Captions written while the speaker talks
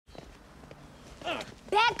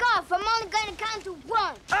Back off. I'm only gonna count to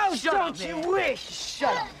 1. Oh, don't you wish?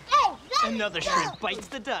 Shut up. Hey, Another shrimp bites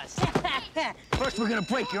the dust. First, we're gonna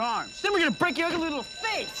break your arms. Then we're gonna break your ugly little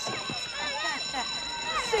face.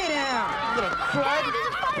 Sit down, little crud. There's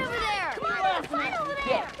a fight over there. Come on, fight over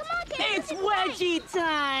there. Come on, kid. It's wedgie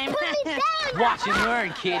time. Put me down. Watch and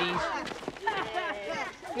learn, kiddies.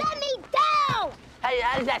 Let me down.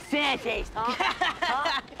 How does that sand taste, huh?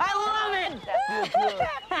 I love it. That feels good.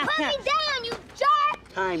 Put me down, you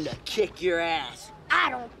jerk. Time to kick your ass. I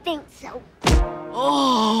don't think so.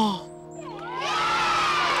 Oh.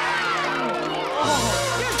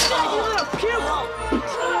 You're dead, you little puke!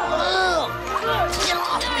 Get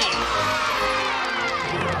off me!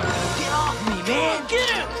 Get off me, man! Get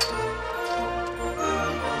him!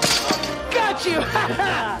 Got you!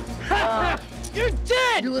 You're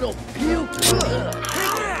dead! You little puke!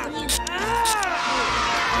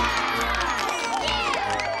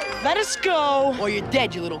 Let us go. Or you're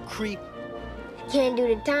dead, you little creep. Can't do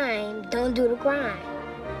the time, don't do the crime.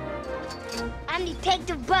 I'm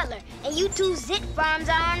Detective Butler, and you two zit bombs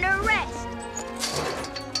are under arrest.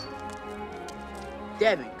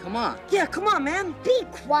 Devin, come on. Yeah, come on, man. Be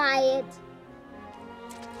quiet.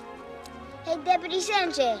 Hey, Deputy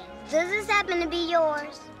Sanchez, does this happen to be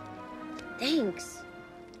yours? Thanks.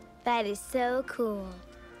 That is so cool.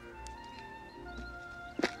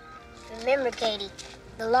 Remember, Katie,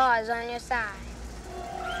 the law is on your side.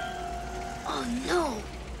 Oh, no.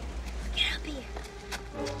 Get up here.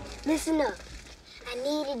 Listen up. I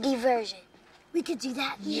need a diversion. We could do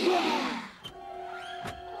that? Yeah.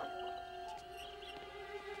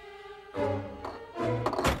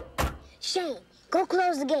 Shane, go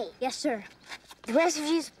close the gate. Yes, sir. The rest of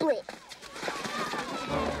you split.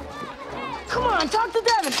 Come on, talk to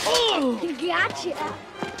Devin. Oh! Gotcha.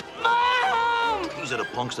 Mom! These are the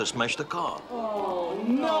punks that smashed the car. Oh,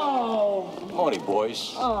 no. Morning,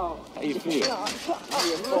 boys. Oh. How you feel?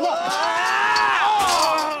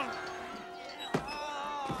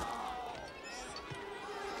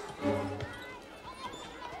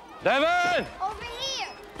 Devin! Over here.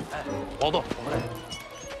 Hold on. Over there.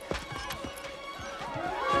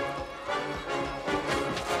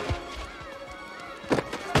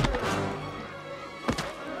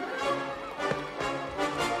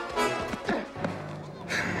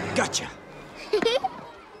 Gotcha.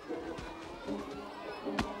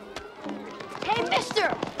 Hey, mister!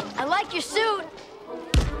 I like your suit.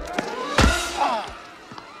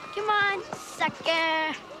 Come on,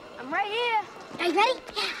 sucker. I'm right here. Are you ready?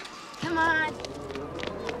 Yeah. Come on.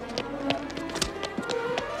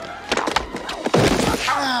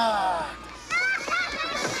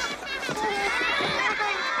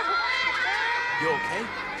 You okay?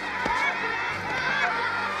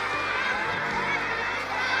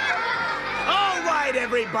 All right,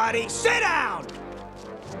 everybody, sit down!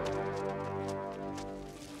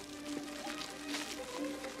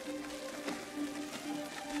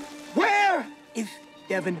 Where is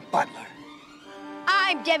Devin Butler?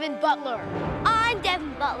 I'm Devin Butler. I'm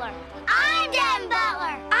Devin Butler. I'm Devin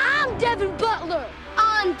Butler. I'm Devin Butler.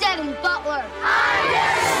 I'm Devin Butler. I'm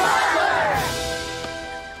Devin Butler.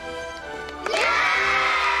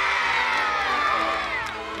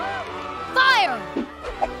 Fire!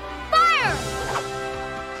 Fire!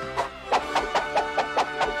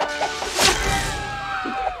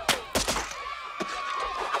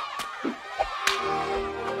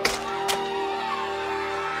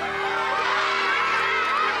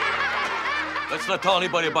 Let's not tell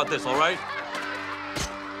anybody about this, all right?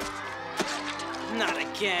 Not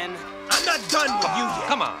again. I'm not done with you yet.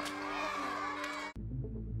 Come on.